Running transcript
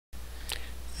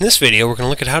In this video, we're going to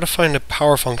look at how to find a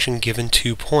power function given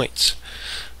 2 points.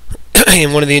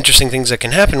 And one of the interesting things that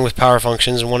can happen with power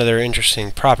functions and one of their interesting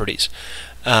properties.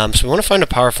 So we want to find a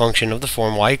power function of the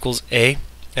form y equals a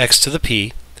x to the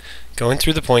p going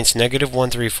through the points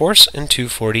 -1 3/4 and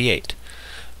 248.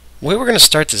 The way we're going to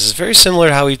start this is very similar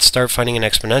to how we'd start finding an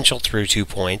exponential through 2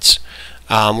 points.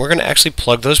 We're going to actually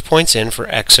plug those points in for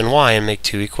x and y and make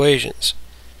 2 equations.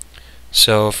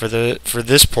 So for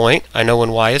this point, I know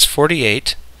when y is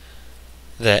 48,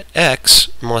 that x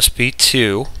must be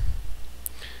 2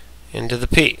 into the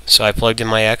p. So I plugged in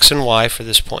my x and y for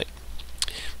this point.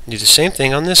 Do the same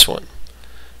thing on this one.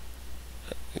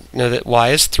 Know that y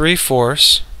is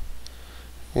 3/4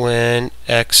 when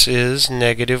x is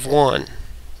 -1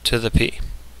 to the p.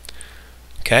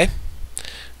 Okay?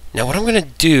 Now what I'm going to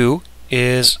do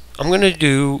is I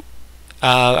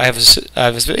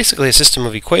have basically a system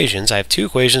of equations. I have 2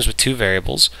 equations with 2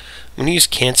 variables. I'm going to use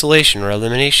cancellation or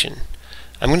elimination.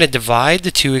 I'm going to divide the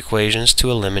 2 equations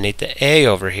to eliminate the a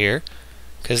over here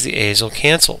because the a's will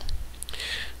cancel.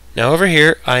 Now over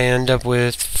here I end up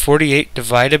with 48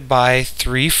 divided by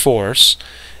 3/4.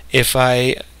 If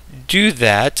I do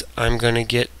that, I'm going to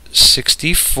get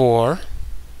 64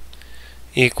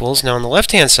 equals, now on the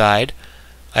left hand side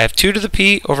I have 2 to the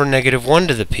p over -1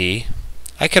 to the p.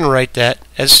 I can write that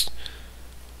as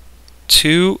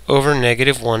 2 over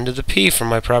 -1 to the p from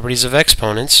my properties of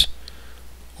exponents,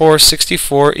 or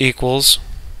 64 equals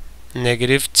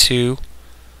 -2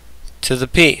 to the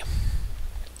p.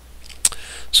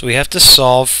 So we have to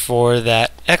solve for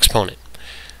that exponent.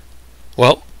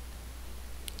 Well,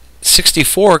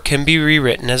 64 can be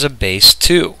rewritten as a base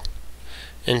 2.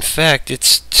 In fact,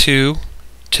 it's 2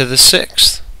 to the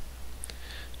 6th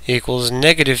equals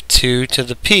 -2 to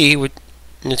the p.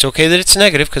 And it's okay that it's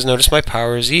negative because notice my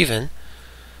power is even.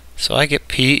 So I get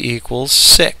p equals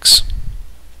 6.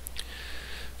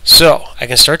 So I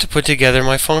can start to put together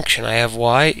my function. I have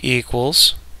y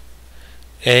equals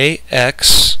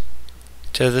ax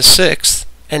to the 6th,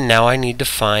 and now I need to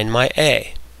find my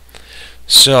a.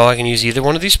 So I can use either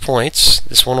one of these points.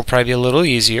 This one will probably be a little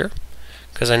easier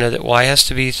because I know that y has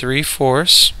to be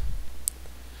 3/4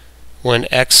 when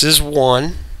x is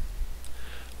 1.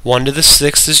 1 to the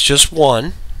 6th is just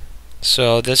 1.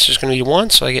 So that's just going to be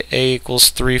 1. So I get a equals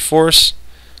 3/4.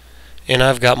 And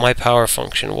I've got my power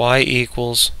function. Y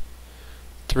equals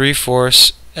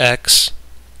 3/4 x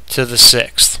to the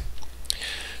 6th.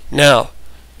 Now,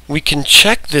 we can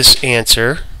check this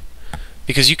answer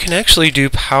because you can actually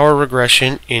do power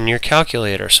regression in your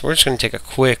calculator. So we're just going to take a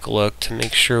quick look to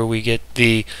make sure we get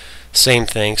the same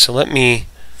thing. So let me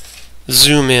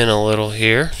zoom in a little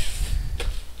here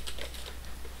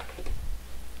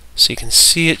so you can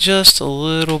see it just a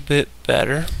little bit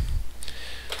better.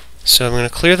 So I'm going to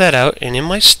clear that out, and in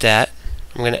my stat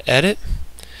I'm going to edit,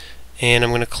 and I'm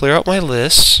going to clear out my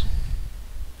lists,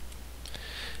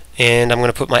 and I'm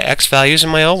going to put my x values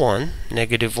in my L1,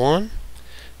 -1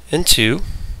 and 2,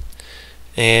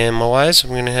 and my y's I'm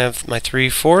going to have my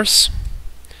 3/4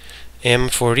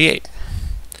 and 48.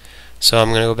 So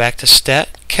I'm going to go back to stat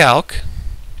calc.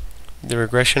 The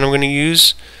regression I'm going to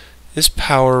use is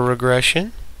power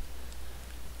regression,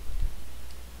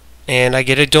 and I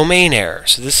get a domain error.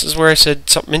 So this is where I said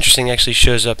something interesting actually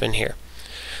shows up in here.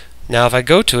 Now if I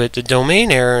go to it, the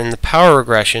domain error in the power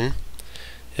regression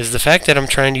is the fact that I'm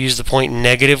trying to use the point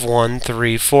 -1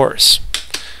 3/4.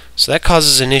 So that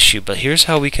causes an issue, but here's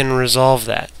how we can resolve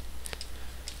that.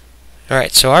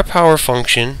 Alright, so our power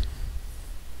function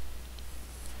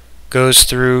goes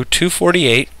through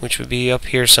 248, which would be up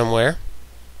here somewhere,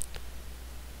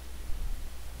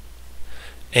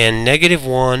 and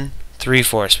 -1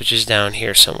 3/4, which is down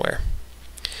here somewhere.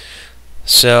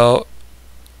 So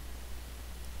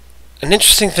an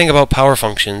interesting thing about power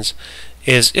functions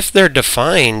is if they're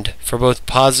defined for both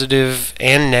positive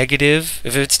and negative,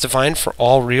 if it's defined for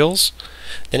all reals,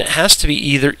 then it has to be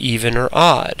either even or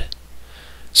odd.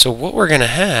 So what we're going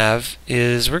to have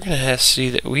is we're going to have to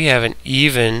see that we have an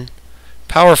even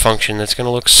power function that's going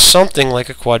to look something like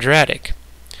a quadratic.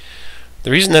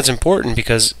 The reason that's important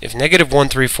because if -1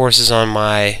 3/4 is on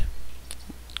my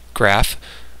graph,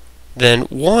 then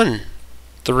 1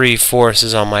 3/4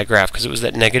 is on my graph because it was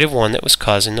that -1 that was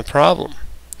causing the problem.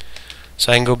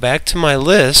 So I can go back to my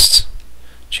list,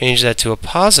 change that to a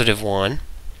 +1,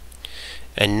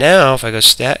 and now if I go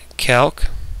stat calc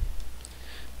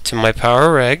to my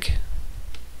power reg,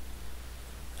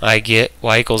 I get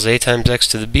y equals a times x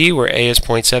to the b, where a is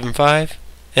 0.75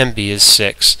 and b is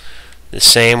 6, the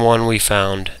same one we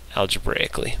found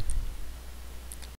algebraically.